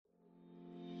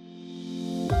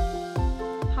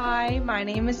Hi, my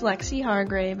name is Lexi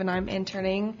Hargrave, and I'm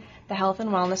interning the Health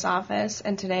and Wellness Office,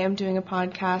 and today I'm doing a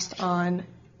podcast on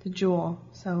the Juul.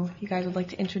 So if you guys would like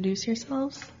to introduce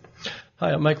yourselves.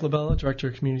 Hi, I'm Mike Labella, Director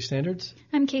of Community Standards.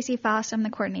 I'm Casey Foss. I'm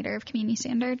the Coordinator of Community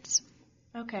Standards.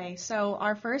 Okay, so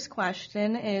our first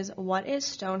question is, what is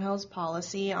Stonehill's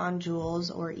policy on Juuls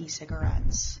or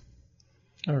e-cigarettes?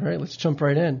 All right, let's jump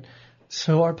right in.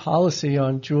 So our policy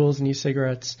on Juuls and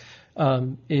e-cigarettes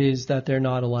is that they're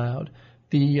not allowed.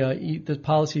 The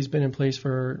policy has been in place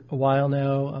for a while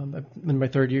now. I'm in my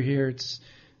third year here.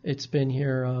 It's been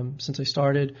here since I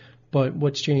started, but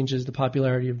what's changed is the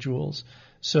popularity of Juuls.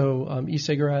 So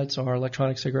e-cigarettes are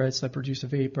electronic cigarettes that produce a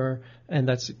vapor, and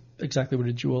that's exactly what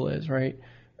a Juul is, right?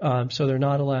 So they're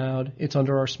not allowed. It's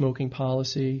under our smoking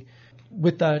policy.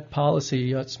 With that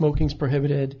policy, smoking's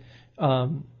prohibited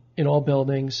in all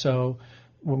buildings. So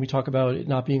when we talk about it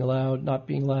not being allowed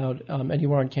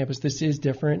anywhere on campus, this is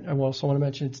different. I also want to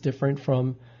mention it's different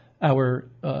from our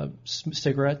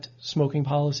cigarette smoking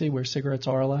policy, where cigarettes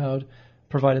are allowed,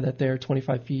 provided that they're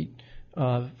 25 feet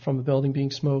from a building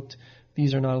being smoked.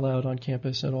 These are not allowed on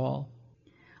campus at all.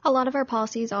 A lot of our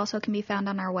policies also can be found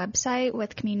on our website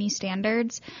with community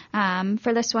standards.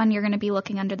 For this one, you're going to be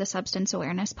looking under the substance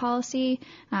awareness policy.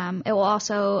 It will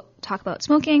also talk about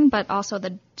smoking, but also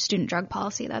the student drug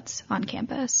policy that's on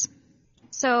campus.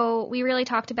 So we really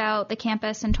talked about the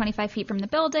campus and 25 feet from the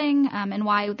building and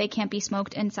why they can't be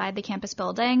smoked inside the campus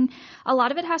building. A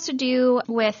lot of it has to do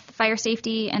with fire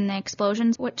safety and the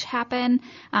explosions which happen.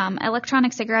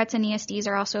 Electronic cigarettes and ESDs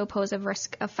are also pose a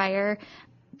risk of fire.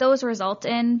 Those result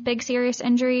in big serious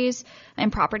injuries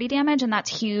and property damage, and that's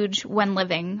huge when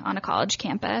living on a college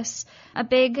campus. A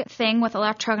big thing with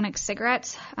electronic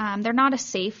cigarettes, they're not a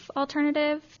safe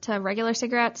alternative to regular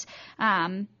cigarettes,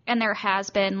 and there has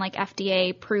been like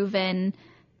FDA proven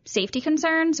safety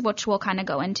concerns, which we'll kind of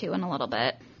go into in a little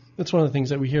bit. That's one of the things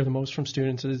that we hear the most from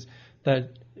students is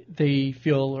that they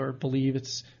feel or believe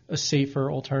it's a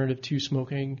safer alternative to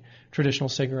smoking traditional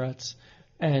cigarettes.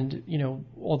 And,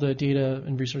 all the data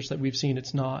and research that we've seen,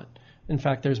 it's not. In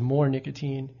fact, there's more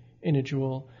nicotine in a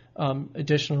Juul.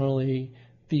 Additionally,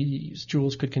 these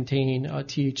Juuls could contain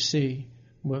THC,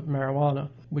 marijuana,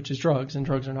 which is drugs, and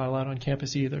drugs are not allowed on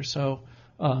campus either. So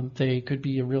they could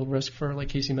be a real risk for, like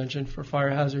Casey mentioned, for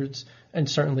fire hazards, and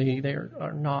certainly they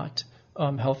are not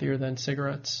healthier than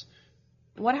cigarettes.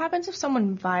 What happens if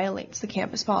someone violates the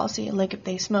campus policy, like if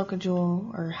they smoke a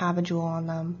Juul or have a Juul on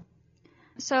them?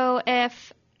 So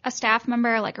if a staff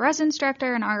member, like a residence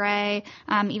director, an RA,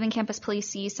 even campus police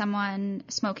see someone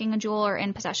smoking a Juul or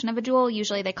in possession of a Juul,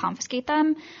 usually they confiscate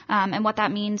them. And what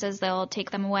that means is they'll take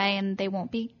them away and they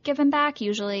won't be given back.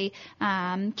 Usually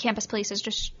campus police is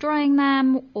destroying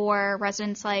them, or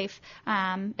residence life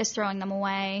is throwing them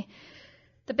away.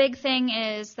 The big thing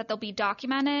is that they'll be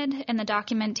documented. In the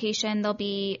documentation,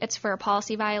 it's for a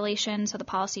policy violation. So the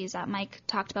policies that Mike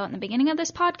talked about in the beginning of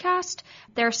this podcast,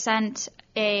 they're sent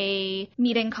a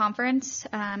meeting conference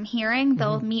hearing.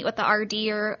 They'll meet with the RD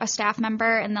or a staff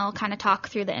member, and they'll kind of talk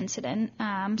through the incident.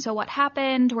 So what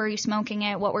happened? Were you smoking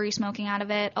it? What were you smoking out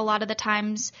of it? A lot of the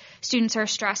times students are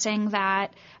stressing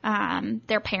that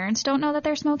their parents don't know that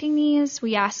they're smoking these.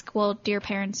 We ask, well, do your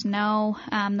parents know?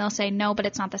 They'll say no, but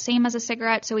it's not the same as a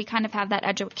cigarette. So we kind of have that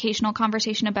educational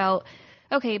conversation about,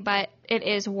 okay, but it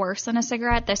is worse than a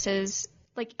cigarette. This is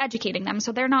like educating them.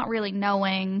 So they're not really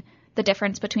knowing the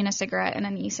difference between a cigarette and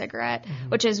an e-cigarette,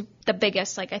 which is the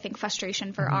biggest, I think,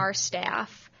 frustration for our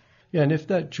staff. Yeah, and if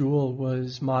that Juul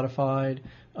was modified,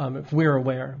 if we're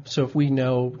aware, so if we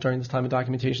know during this time of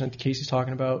documentation that Casey's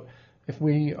talking about, if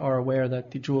we are aware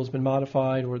that the Juul has been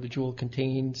modified or the Juul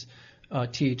contains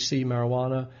THC,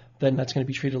 marijuana, then that's going to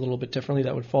be treated a little bit differently.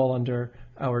 That would fall under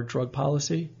our drug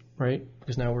policy, right?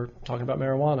 Because now we're talking about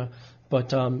marijuana.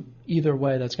 But either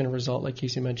way, that's going to result, like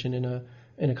Casey mentioned,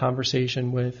 in a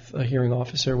conversation with a hearing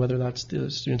officer, whether that's the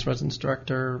student's residence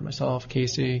director, myself,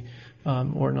 Casey,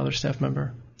 or another staff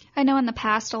member. I know in the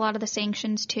past, a lot of the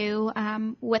sanctions, too,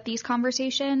 with these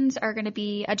conversations are going to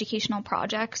be educational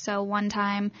projects. So one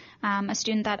time, a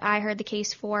student that I heard the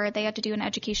case for, they had to do an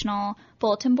educational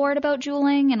bulletin board about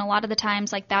juuling. And a lot of the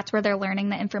times, that's where they're learning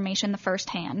the information the first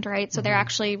hand, right? So they're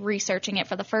actually researching it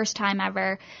for the first time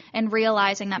ever and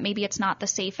realizing that maybe it's not the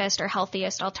safest or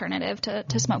healthiest alternative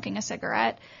to smoking a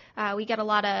cigarette. We get a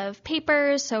lot of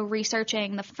papers, so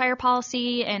researching the fire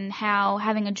policy and how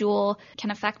having a Juul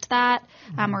can affect that,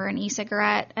 or an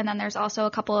e-cigarette. And then there's also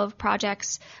a couple of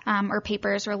projects or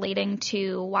papers relating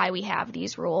to why we have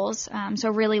these rules. So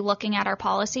really looking at our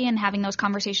policy and having those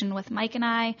conversations with Mike and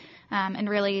I, and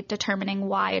really determining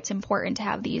why it's important to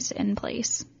have these in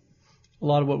place. a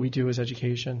lot of what we do is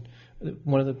education.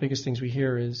 One of the biggest things we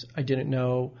hear is, I didn't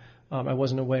know, I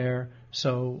wasn't aware.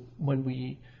 So when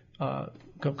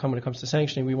when it comes to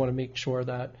sanctioning, we want to make sure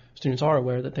that students are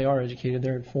aware, that they are educated,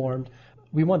 they're informed.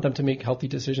 We want them to make healthy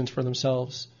decisions for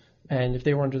themselves. And if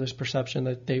they were under this perception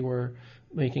that they were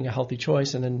making a healthy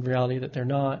choice and in reality that they're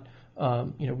not,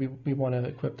 we want to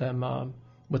equip them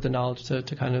with the knowledge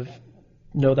to kind of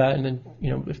know that, and then,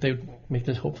 if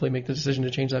they hopefully make the decision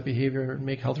to change that behavior and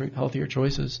make healthier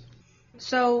choices.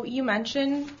 So you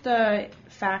mentioned the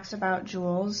facts about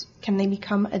Juuls. Can they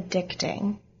become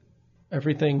addicting?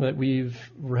 Everything that we've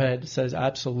read says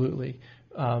absolutely.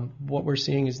 What we're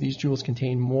seeing is these Juuls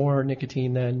contain more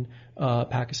nicotine than a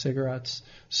pack of cigarettes.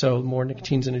 So more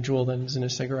nicotine's in a Juul than is in a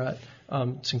cigarette.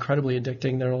 It's incredibly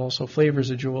addicting. There are also flavors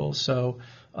of Juuls. So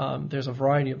there's a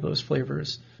variety of those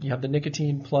flavors. You have the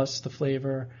nicotine plus the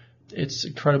flavor. It's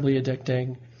incredibly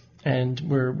addicting. And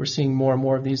we're seeing more and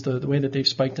more of these. The way that they've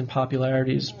spiked in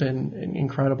popularity has been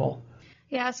incredible.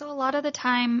 Yeah, so a lot of the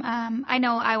time, I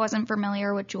know I wasn't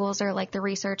familiar with Juuls or like the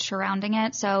research surrounding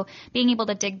it, so being able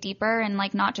to dig deeper and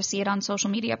like not just see it on social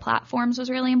media platforms was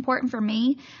really important for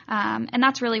me. And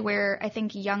that's really where I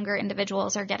think younger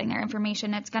individuals are getting their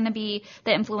information. It's going to be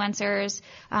the influencers,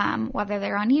 whether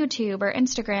they're on YouTube or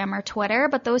Instagram or Twitter,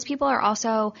 but those people are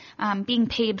also being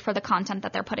paid for the content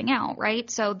that they're putting out, right?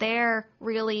 So they're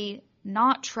really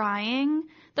not trying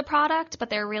the product, but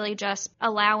they're really just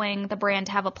allowing the brand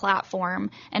to have a platform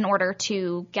in order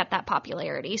to get that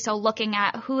popularity. So looking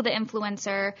at who the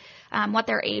influencer, what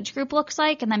their age group looks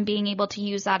like, and then being able to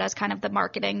use that as kind of the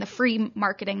marketing, the free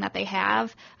marketing that they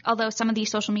have. Although some of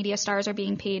these social media stars are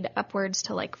being paid upwards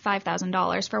to like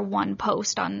 $5,000 for one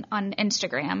post on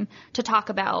Instagram to talk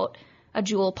about a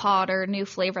Juul pod or a new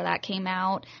flavor that came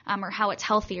out, or how it's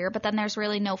healthier. But then there's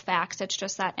really no facts. It's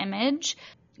just that image,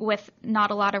 with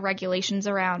not a lot of regulations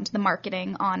around the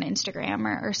marketing on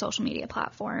Instagram or social media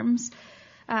platforms.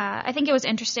 I think it was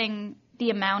interesting the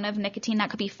amount of nicotine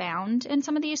that could be found in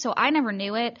some of these. So I never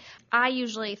knew it. I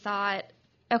usually thought,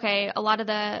 okay, a lot of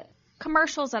the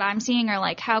commercials that I'm seeing are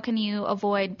like, how can you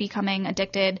avoid becoming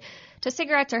addicted to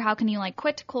cigarettes, or how can you like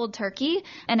quit cold turkey?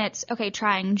 And it's, okay,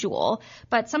 trying Juul.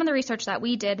 But some of the research that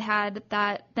we did had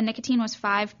that the nicotine was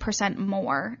 5%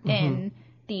 more in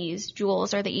these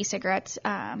Juuls or the e-cigarettes,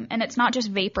 and it's not just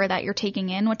vapor that you're taking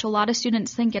in, which a lot of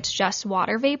students think it's just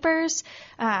water vapors,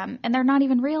 and they're not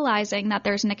even realizing that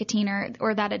there's nicotine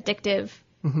or that addictive.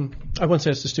 I once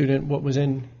asked a student what's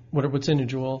in a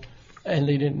Juul, and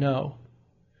they didn't know,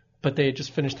 but they had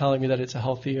just finished telling me that it's a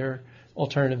healthier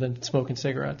alternative than smoking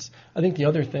cigarettes. I think the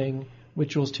other thing with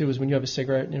Juuls too is when you have a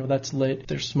cigarette, that's lit,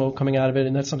 there's smoke coming out of it,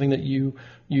 and that's something that you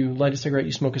light a cigarette,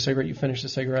 you smoke a cigarette, you finish the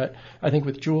cigarette. I think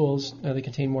with Juuls, they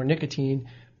contain more nicotine,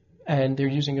 and they're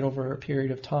using it over a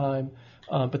period of time,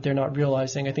 but they're not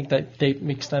realizing. I think that they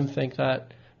makes them think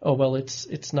that, oh well,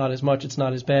 it's not as much, it's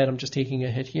not as bad, I'm just taking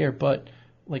a hit here. But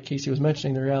like Casey was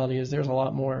mentioning, the reality is there's a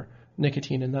lot more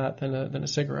nicotine in that than a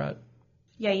cigarette.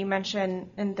 Yeah, you mentioned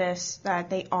in this that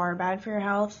they are bad for your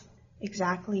health.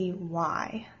 Exactly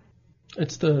why?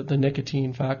 It's the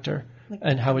nicotine factor, like,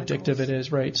 and how addictive it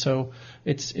is, right? So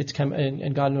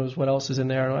and God knows what else is in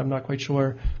there. I'm not quite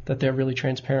sure that they're really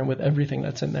transparent with everything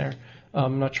that's in there.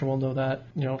 I'm not sure we'll know that,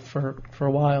 for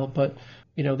a while. But,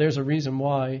 there's a reason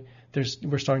why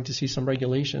we're starting to see some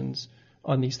regulations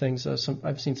on these things.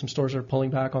 I've seen some stores are pulling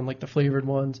back on like the flavored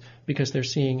ones because they're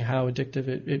seeing how addictive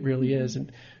it really is.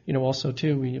 And, also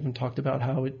too, we even talked about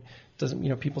how it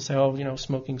doesn't, people say, oh,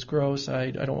 smoking's gross.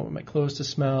 I don't want my clothes to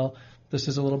smell. This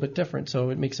is a little bit different, so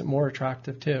it makes it more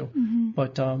attractive too.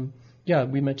 But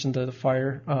we mentioned the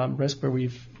fire risk, where we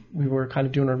were kind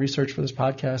of doing our research for this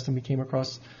podcast, and we came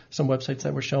across some websites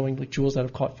that were showing like Juuls that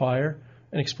have caught fire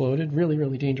and exploded. Really,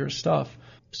 really dangerous stuff.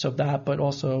 So that, but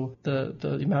also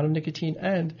the amount of nicotine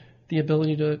and the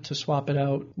ability to swap it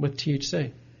out with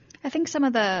THC. I think some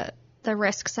of the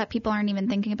risks that people aren't even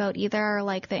thinking about either are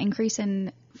like the increase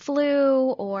in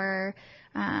flu or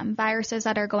viruses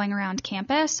that are going around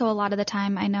campus. So a lot of the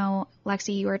time, I know,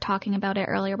 Lexi, you were talking about it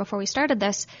earlier before we started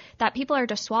this, that people are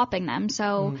just swapping them.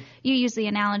 So you use the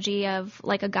analogy of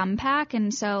like a gum pack.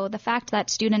 And so the fact that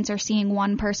students are seeing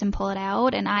one person pull it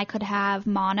out, and I could have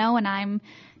mono and I'm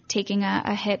taking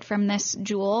a hit from this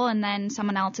Juul, and then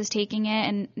someone else is taking it,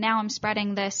 and now I'm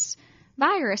spreading this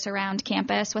virus around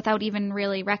campus without even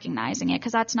really recognizing it,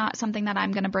 because that's not something that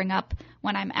I'm going to bring up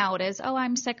when I'm out is, oh,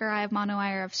 I'm sick or I have mono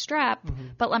eye or I have strep,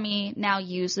 but let me now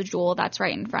use the Juul that's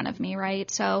right in front of me, right?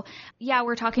 So yeah,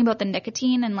 we're talking about the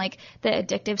nicotine and like the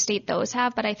addictive state those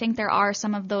have, but I think there are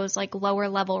some of those like lower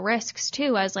level risks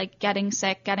too, as like getting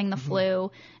sick, getting the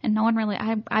flu, and no one really,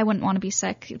 I wouldn't want to be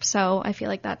sick, so I feel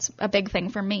like that's a big thing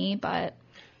for me, but.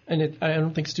 And I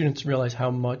don't think students realize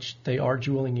how much they are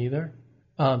juuling either.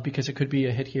 Because it could be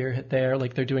a hit here, hit there,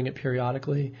 like they're doing it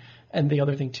periodically. And the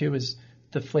other thing too is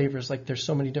the flavors, like there's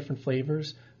so many different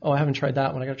flavors. Oh, I haven't tried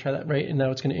that one, I got to try that, right? And now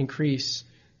it's going to increase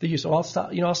the use. So I'll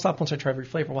stop once I try every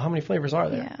flavor. Well, how many flavors are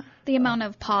there? Yeah. The amount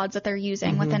of pods that they're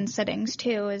using within sittings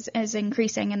too is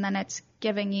increasing, and then it's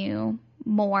giving you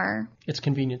more. It's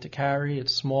convenient to carry,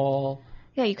 it's small.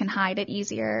 Yeah, you can hide it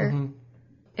easier.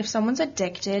 If someone's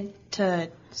addicted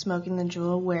to smoking the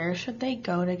Juul, where should they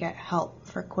go to get help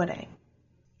for quitting?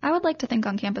 I would like to think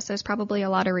on campus there's probably a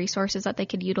lot of resources that they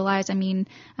could utilize. I mean,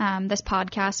 this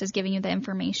podcast is giving you the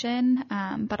information,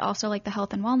 but also like the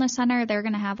Health and Wellness Center, they're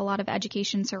going to have a lot of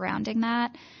education surrounding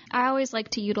that. I always like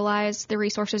to utilize the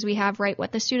resources we have right with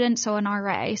the students, so an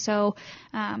RA. So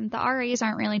the RAs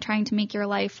aren't really trying to make your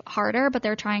life harder, but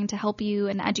they're trying to help you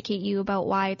and educate you about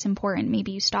why it's important.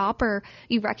 Maybe you stop or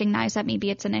you recognize that maybe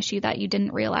it's an issue that you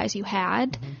didn't realize you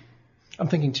had. I'm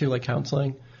thinking too, like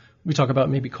counseling. We talk about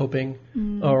maybe coping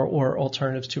or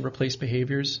alternatives to replace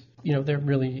behaviors. You know, they're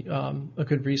really a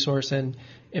good resource. And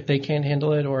if they can't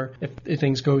handle it or if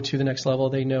things go to the next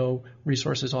level, they know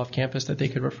resources off campus that they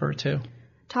could refer to.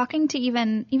 Talking to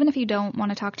even if you don't want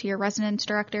to talk to your residence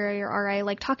director or your RA,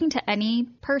 like talking to any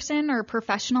person or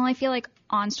professional, I feel like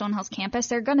on Stonehill's campus,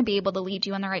 they're going to be able to lead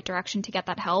you in the right direction to get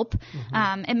that help.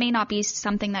 It may not be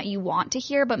something that you want to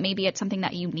hear, but maybe it's something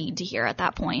that you need to hear at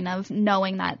that point of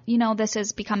knowing that, you know, this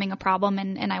is becoming a problem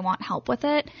and I want help with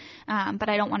it. But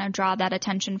I don't want to draw that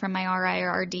attention from my RA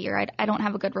or RD, or I don't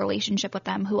have a good relationship with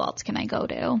them. Who else can I go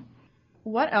to?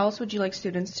 What else would you like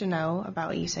students to know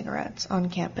about e-cigarettes on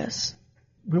campus?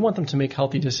 We want them to make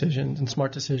healthy decisions and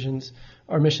smart decisions.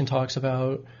 Our mission talks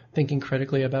about thinking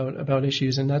critically about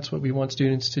issues, and that's what we want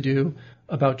students to do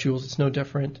about Juuls. It's no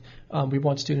different. We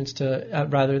want students to,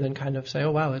 rather than kind of say,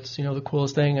 oh, wow, it's, you know, the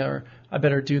coolest thing, or I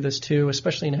better do this too,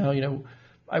 especially now, you know,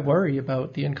 I worry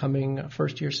about the incoming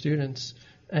first-year students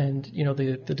and, you know,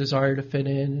 the desire to fit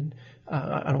in.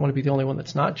 I don't want to be the only one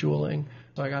that's not juuling,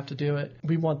 so I have to do it.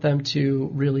 We want them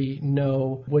to really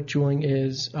know what juuling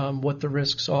is, what the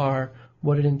risks are,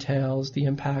 what it entails, the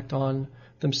impact on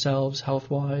themselves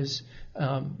health-wise,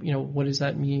 you know, what does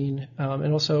that mean?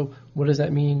 And also, what does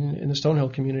that mean in the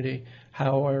Stonehill community?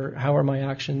 How are my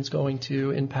actions going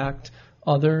to impact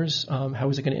others? How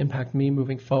is it going to impact me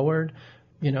moving forward?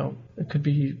 You know, it could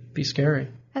be scary.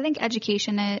 I think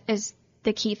education is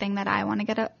the key thing that I want to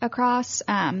get across.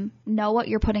 Know what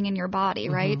you're putting in your body,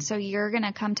 right? So you're going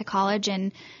to come to college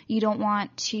and you don't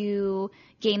want to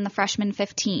gain the freshman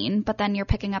 15, but then you're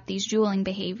picking up these juuling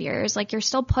behaviors. Like, you're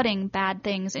still putting bad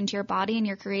things into your body and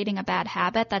you're creating a bad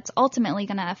habit that's ultimately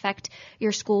going to affect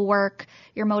your schoolwork,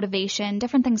 your motivation,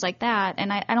 different things like that.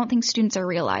 And I don't think students are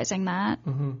realizing that.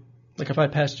 Like, if I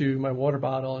passed you my water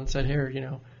bottle and said, here, you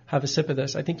know, have a sip of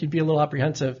this, I think you'd be a little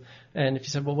apprehensive. And if you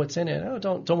said, well, what's in it? Oh,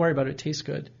 don't worry about it. It tastes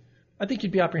good. I think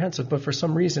you'd be apprehensive. But for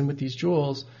some reason with these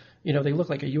Juuls, you know, they look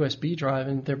like a USB drive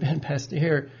and they're being passed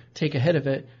here, take a hit of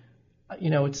it. You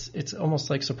know, it's almost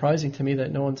like surprising to me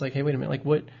that no one's like, hey, wait a minute, like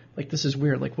what, like this is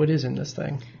weird, like what is in this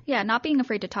thing? Yeah, not being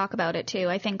afraid to talk about it too.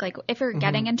 I think like if you're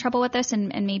getting in trouble with this and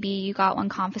maybe you got one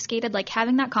confiscated, like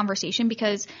having that conversation,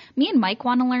 because me and Mike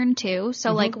want to learn too.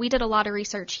 So like we did a lot of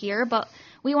research here, but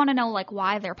we want to know like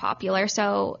why they're popular.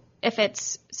 So if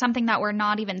it's something that we're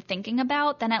not even thinking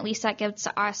about, then at least that gets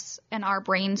us and our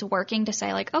brains working to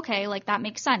say like, okay, like that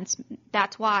makes sense.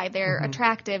 That's why they're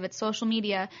attractive. It's social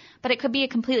media, but it could be a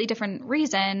completely different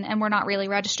reason and we're not really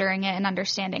registering it and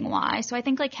understanding why. So I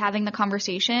think like having the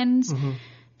conversations,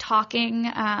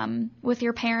 talking with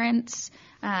your parents,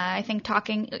 I think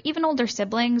talking, even older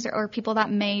siblings or people that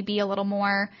may be a little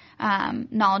more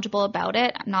knowledgeable about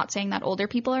it. I'm not saying that older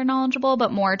people are knowledgeable,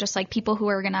 but more just like people who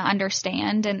are going to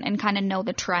understand and kind of know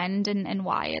the trend and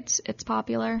why it's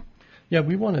popular. Yeah,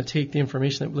 we want to take the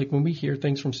information that, like, when we hear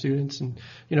things from students, and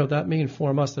you know, that may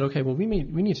inform us that, okay, well, we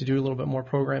need to do a little bit more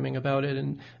programming about it,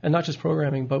 and not just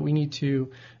programming, but we need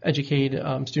to educate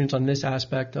students on this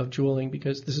aspect of juuling,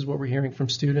 because this is what we're hearing from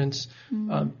students,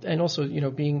 and also, you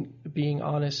know, being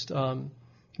honest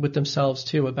with themselves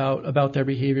too about their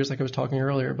behaviors, like I was talking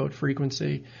earlier about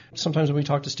frequency. Sometimes when we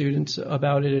talk to students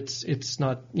about it, it's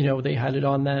not, you know, they had it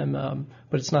on them,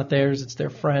 but it's not theirs, it's their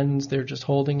friends, they're just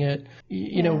holding it,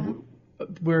 you know.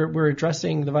 we're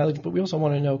addressing the violation, but we also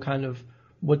want to know kind of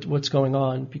what's going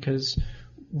on, because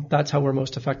that's how we're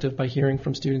most effective, by hearing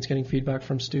from students, getting feedback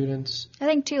from students. I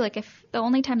think too, like if the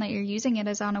only time that you're using it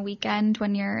is on a weekend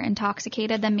when you're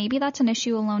intoxicated, then maybe that's an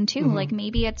issue alone too. Mm-hmm. Like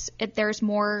maybe there's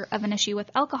more of an issue with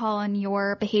alcohol and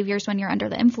your behaviors when you're under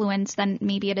the influence than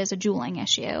maybe it is a juuling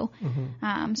issue.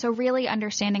 Mm-hmm. So really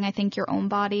understanding, I think, your own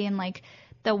body and like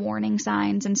the warning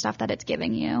signs and stuff that it's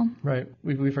giving you. Right.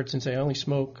 We've heard students say, I only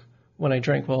smoke when I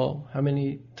drink. Well, how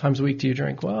many times a week do you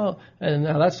drink? Well, and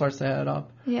now that starts to add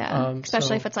up. Yeah,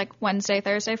 especially if it's like Wednesday,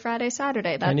 Thursday, Friday,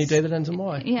 Saturday. That's any day that ends in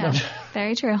Y. Yeah,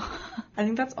 very true. I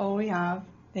think that's all we have.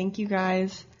 Thank you,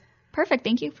 guys. Perfect.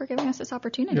 Thank you for giving us this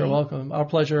opportunity. You're welcome. Our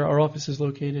pleasure. Our office is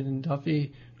located in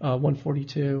Duffy,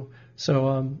 142.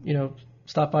 So,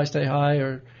 stop by, say hi,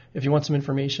 or if you want some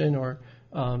information or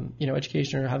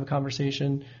education, or have a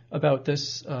conversation about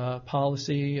this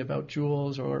policy, about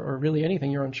Juuls, or really anything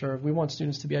you're unsure of. We want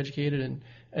students to be educated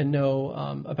and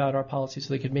know about our policy,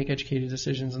 so they could make educated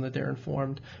decisions and that they're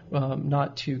informed,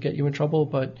 not to get you in trouble,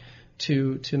 but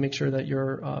to make sure that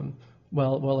you're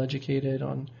well educated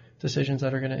on decisions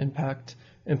that are going to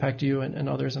impact you and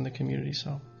others in the community.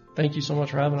 So thank you so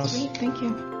much for having us. Great, thank you.